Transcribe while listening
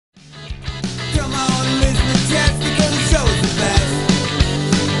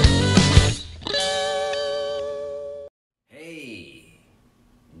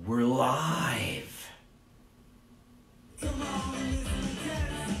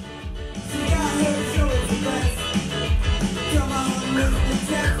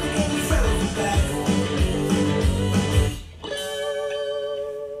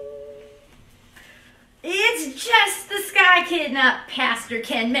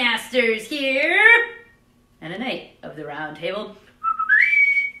Bandmasters here, and a Knight of the Round Table.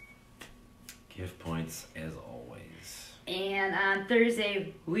 Gift points as always. And on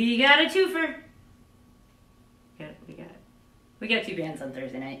Thursday, we got a twofer. We got two bands on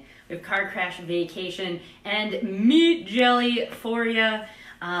Thursday night. We have Car Crash Vacation and Meat Jelly for ya.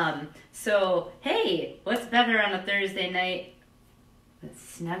 So, hey, what's better on a Thursday night than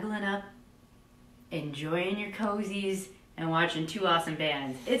snuggling up, enjoying your cozies, and watching two awesome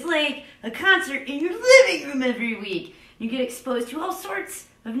bands? It's like a concert in your living room every week. You get exposed to all sorts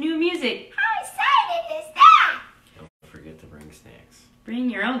of new music. How exciting is that? Don't forget to bring snacks. Bring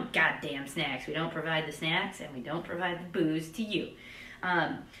your own goddamn snacks. We don't provide the snacks and we don't provide the booze to you.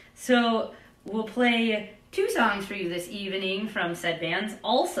 So we'll play two songs for you this evening from said bands.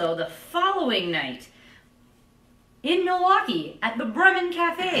 Also, the following night in Milwaukee at the Bremen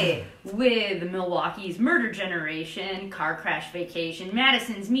Cafe with Milwaukee's Murder Generation, Car Crash Vacation,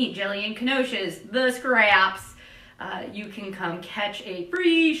 Madison's Meat Jelly, and Kenosha's The Scraps. You can come catch a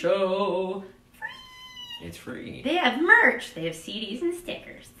free show. It's free. They have merch. They have CDs and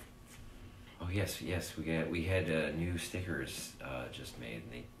stickers. Oh yes. We had new stickers just made.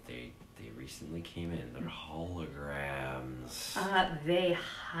 And they recently came in. They're holograms. They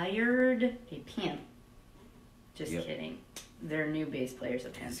hired a pimp. Just Yep. kidding. They're new bass players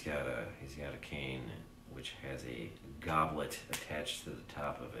of pimp. He's got a cane which has a goblet attached to the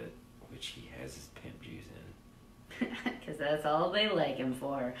top of it, which he has his pimp juice in. Because that's all they like him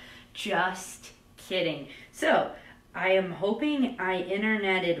for. Just kidding. So, I am hoping I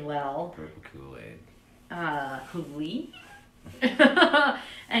interneted well. Purple Kool-Aid. Lee?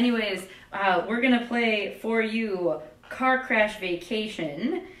 Anyways, we're going to play for you Car Crash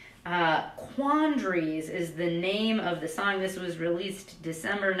Vacation. Quandaries is the name of the song. This was released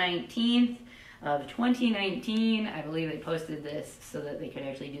December 19th of 2019. I believe they posted this so that they could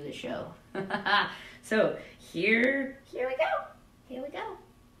actually do the show. So, here we go. Here we go.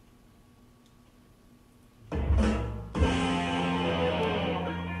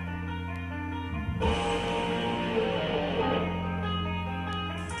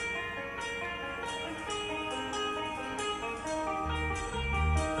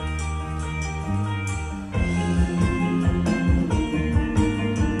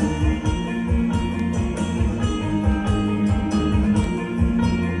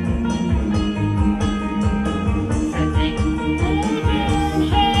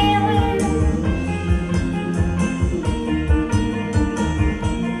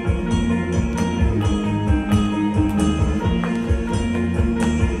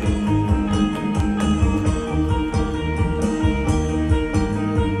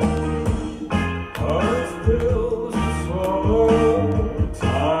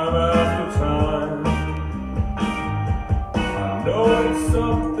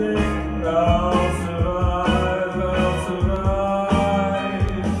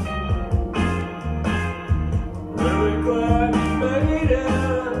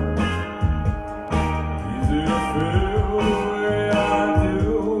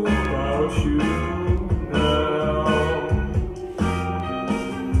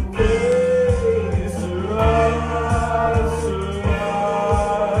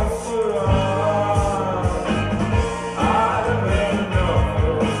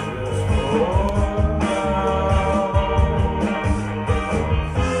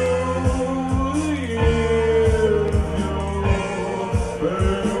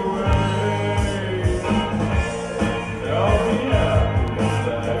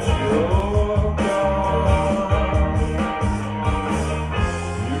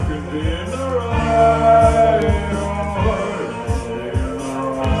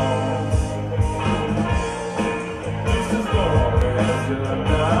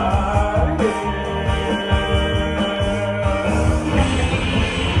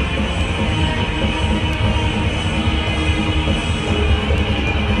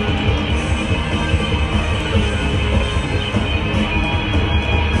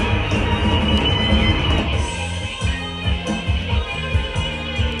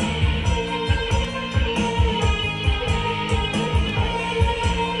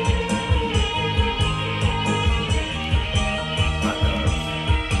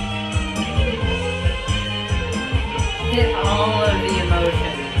 Hit all of the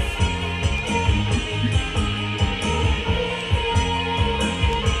emotions.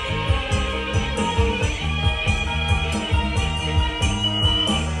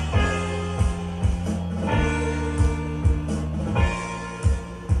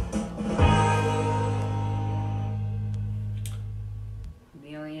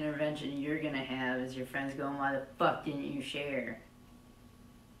 The only intervention you're gonna have is your friends going, "Why the fuck didn't you share?"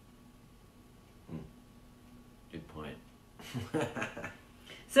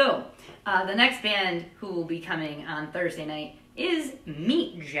 So, the next band who will be coming on Thursday night is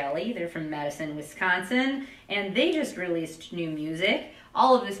Meat Jelly. They're from Madison, Wisconsin, and they just released new music.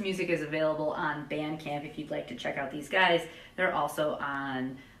 All of this music is available on Bandcamp if you'd like to check out these guys. They're also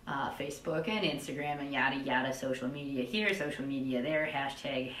on Facebook and Instagram and yada yada, social media here, social media there,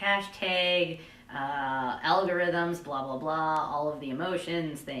 hashtag, algorithms, blah blah blah, all of the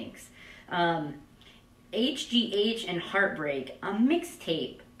emotions, thanks. HGH and Heartbreak, a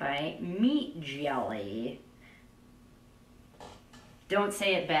mixtape by Meat Jelly. Don't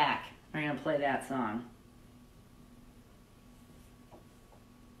Say It Back. We're going to play that song.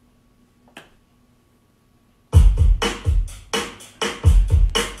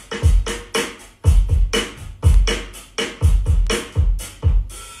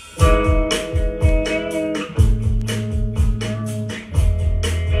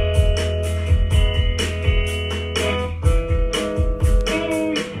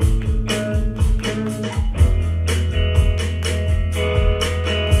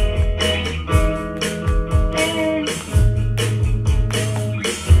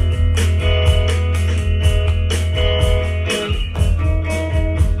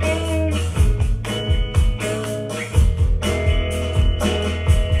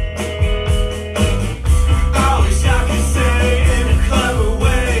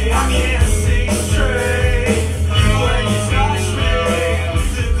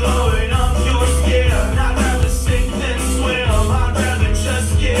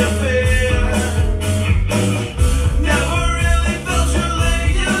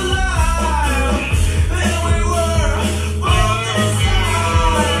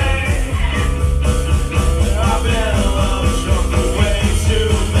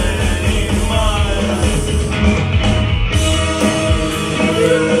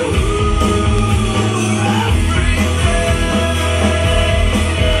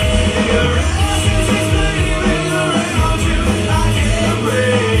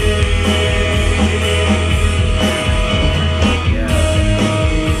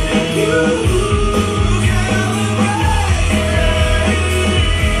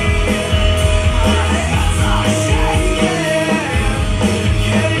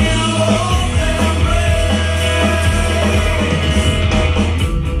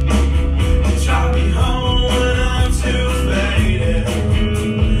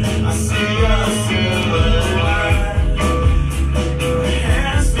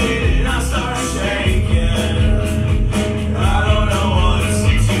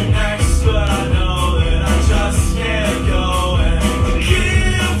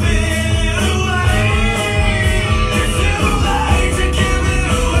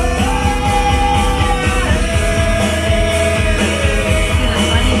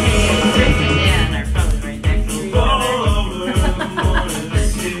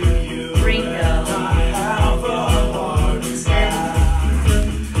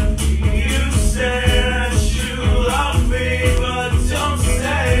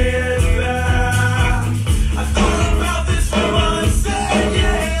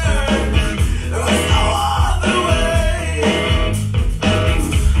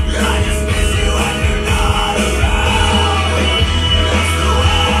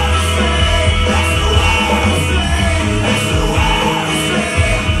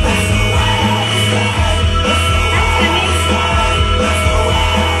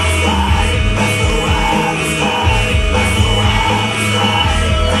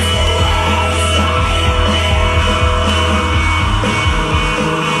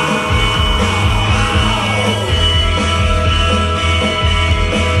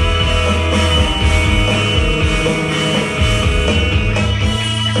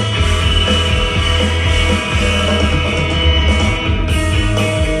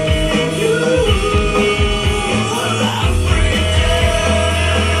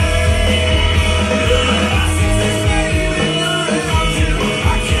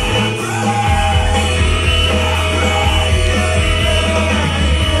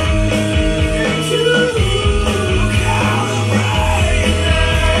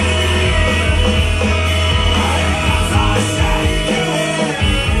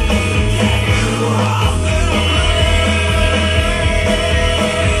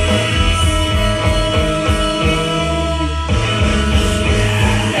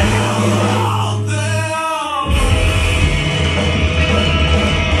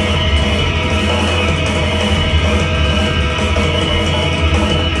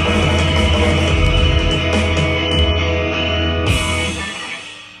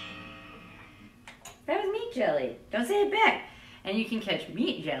 Don't Say It Back. And you can catch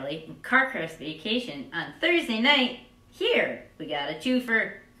Meat Jelly and Car Crash Vacation on Thursday night here we got a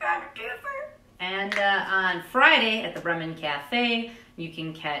twofer. And on Friday at the Bremen Cafe, you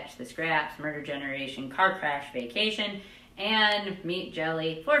can catch the Scraps Murder Generation Car Crash Vacation and meet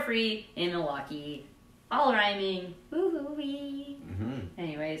Jelly for free in Milwaukee. All rhyming. Woo-hoo-wee.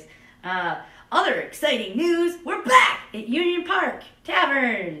 Anyways, other exciting news. We're back at Union Park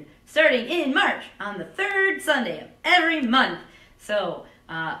Tavern starting in March on the third Sunday of every month. So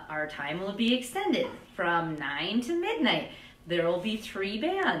our time will be extended from 9 to midnight. There will be 3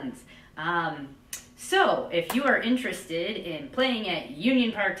 bands. So if you are interested in playing at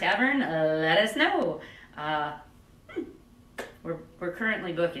Union Park Tavern, let us know. We're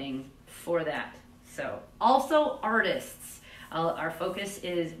currently booking for that. So also artists. Our focus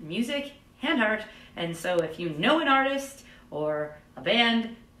is music and art. And so if you know an artist or a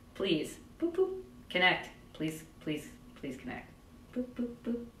band, please boop boop connect. Please connect. Boop boop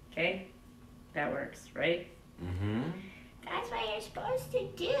boop. Okay, that works, right? That's what you're supposed to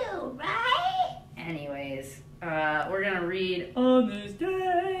do, right? Anyways, we're gonna read on this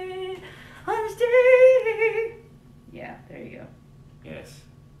day. Yeah, there you go. Yes.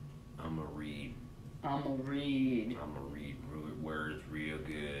 I'ma read words real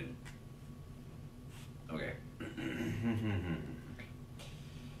good. Okay.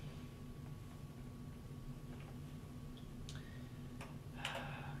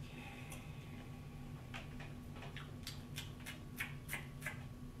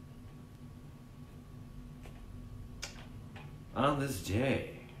 On this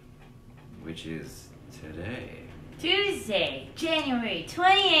day, which is today, Tuesday, January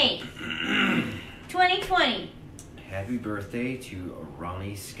 28th, 2020. happy birthday to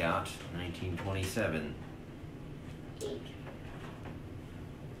Ronnie Scott, 1927.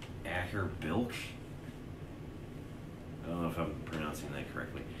 Acker Bilk. I don't know if I'm pronouncing that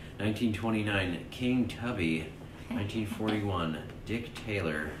correctly. 1929, King Tubby. 1941, Dick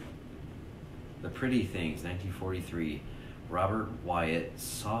Taylor. The Pretty Things, 1943. Robert Wyatt,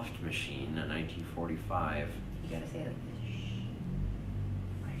 Soft Machine, 1945. You gotta say it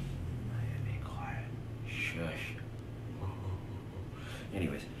like this. Be quiet. Shush.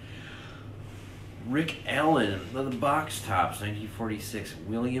 Anyways. Rick Allen, The Box Tops, 1946.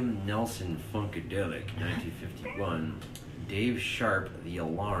 William Nelson, Funkadelic, 1951. Dave Sharp, The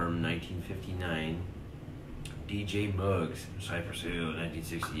Alarm, 1959. DJ Muggs, Cypress Hill,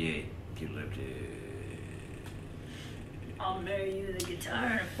 1968. Get lifted. I'll marry you the guitar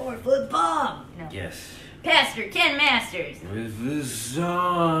and a 4-foot bomb. No. Yes. Pastor Ken Masters. With this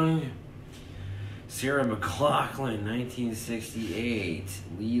song. Sarah McLachlan, 1968.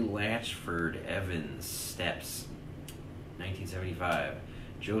 Lee Latchford Evans, Steps, 1975.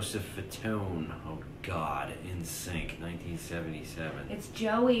 Joseph Fatone, oh God, In Sync, 1977. It's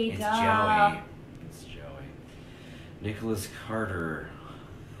Joey. It's duh. Joey. It's Joey. Nicholas Carter.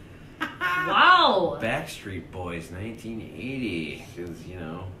 Wow. Backstreet Boys, 1980. Because, you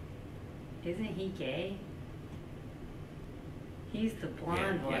know. Isn't he gay? He's the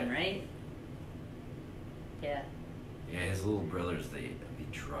blonde one, right? Yeah. Yeah, his little brother's the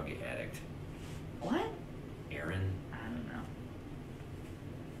drug addict. What? Aaron. I don't know.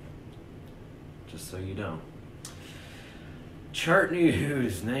 Just so you know. Chart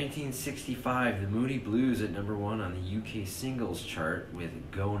news, 1965, the Moody Blues at number 1 on the UK singles chart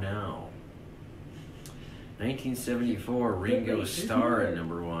with Go Now. 1974, Ringo Starr at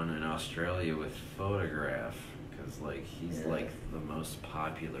number 1 in Australia with Photograph, because he's like the most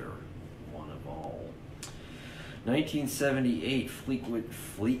popular one of all. 1978, Fleetwood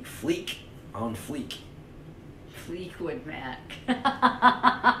Mac.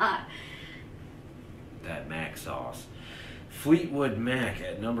 That Mac sauce. Fleetwood Mac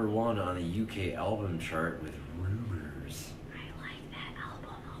at number 1 on the UK album chart with Rumors. I like that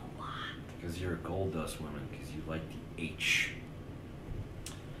album a lot. Because you're a gold dust woman, because you like the H.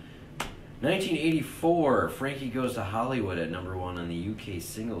 1984, Frankie Goes to Hollywood at number 1 on the UK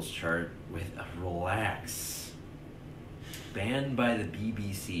singles chart with Relax. Banned by the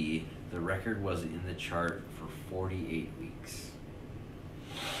BBC, the record was in the chart for 48 weeks.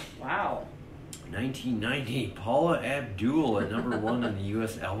 Wow. 1990, Paula Abdul at number 1 on the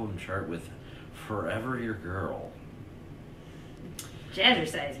US album chart with Forever Your Girl.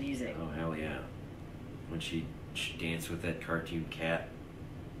 Jazzercise music. Oh, hell yeah. When she danced with that cartoon cat.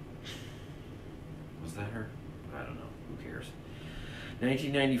 Was that her? I don't know. Who cares?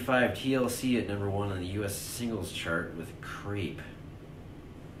 1995, TLC at number 1 on the US singles chart with Creep.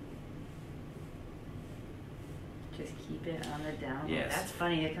 Just keep it on the down. Yes. That's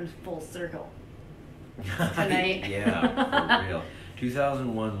funny. It comes full circle. Tonight. Yeah, for real.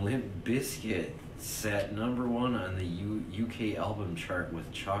 2001, Limp Bizkit sat number 1 on the UK album chart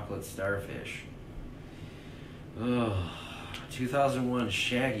with Chocolate Starfish. Ugh. 2001,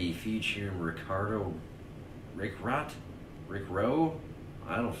 Shaggy featuring Rick Rowe?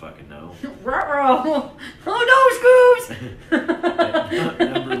 I don't fucking know. Ruh-roh! Oh no, Scoobs!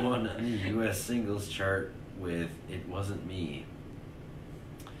 Number 1 on the US singles chart with It Wasn't Me.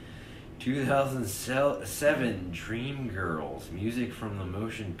 2007, Dreamgirls, music from the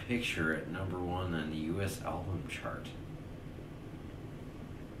motion picture at number 1 on the US album chart.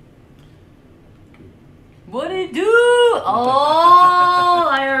 What'd it do? Oh,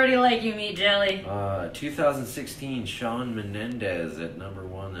 I already like you, Meat Jelly. 2016, Shawn Menendez at number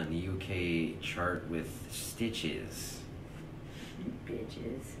 1 on the UK chart with Stitches. You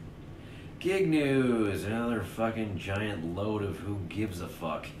bitches. Gig news, another fucking giant load of who gives a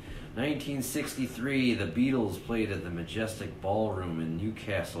fuck. 1963, the Beatles played at the Majestic Ballroom in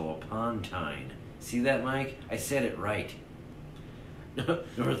Newcastle upon Tyne. See that, Mike? I said it right.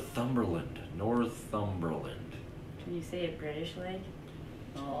 Northumberland. Can you say it British like?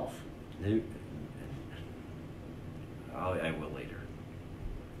 Oh. I will later.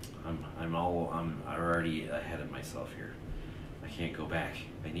 I'm already ahead of myself here. I can't go back.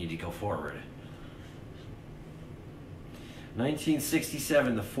 I need to go forward.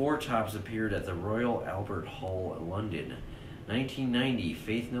 1967, the Four Tops appeared at the Royal Albert Hall, London. 1990,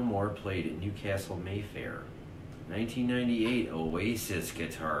 Faith No More played at Newcastle Mayfair. 1998, Oasis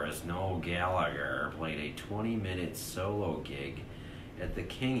guitarist Noel Gallagher played a 20-minute solo gig at the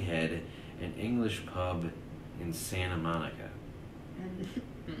King Head, an English pub in Santa Monica.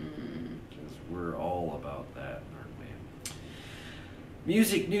 Because we're all about that, aren't we?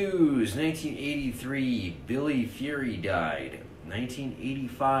 Music news, 1983, Billy Fury died.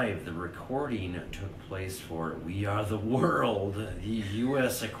 1985, the recording took place for We Are the World, the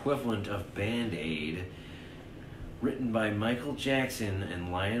U.S. equivalent of Band-Aid. Written by Michael Jackson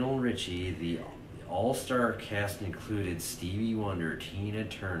and Lionel Richie, the all-star cast included Stevie Wonder, Tina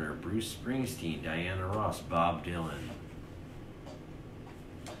Turner, Bruce Springsteen, Diana Ross, Bob Dylan.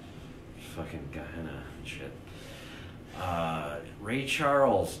 Fucking Guyana shit. Ray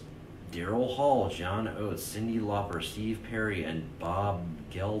Charles, Daryl Hall, John Oates, Cyndi Lauper, Steve Perry, and Bob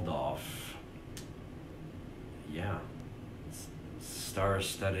Geldof. Yeah.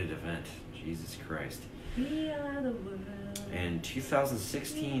 Star-studded event. Jesus Christ. We are the world. And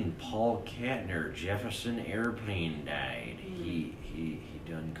 2016, Paul Kattner, Jefferson Airplane died. He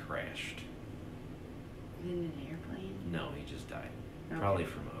done crashed. In an airplane? No, he just died. Okay. Probably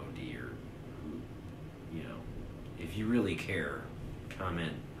from OD or, you know, if you really care,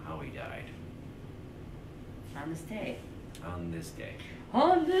 comment how he died. On this day. On this day.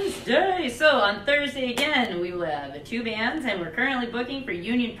 On this day! So, on Thursday again, we will have 2 bands, and we're currently booking for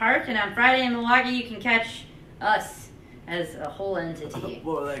Union Park, and on Friday in Milwaukee, you can catch us as a whole entity.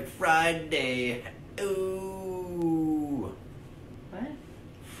 More like Friday. Ooh. What?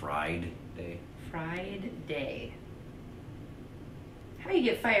 Friday. Friday. How do you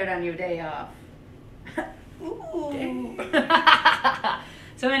get fired on your day off? Ooh.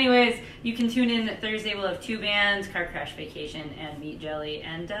 So anyways, you can tune in Thursday. We'll have 2 bands, Car Crash Vacation and Meat Jelly.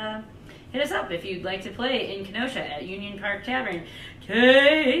 And hit us up if you'd like to play in Kenosha at Union Park Tavern.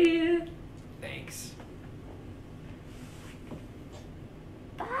 Take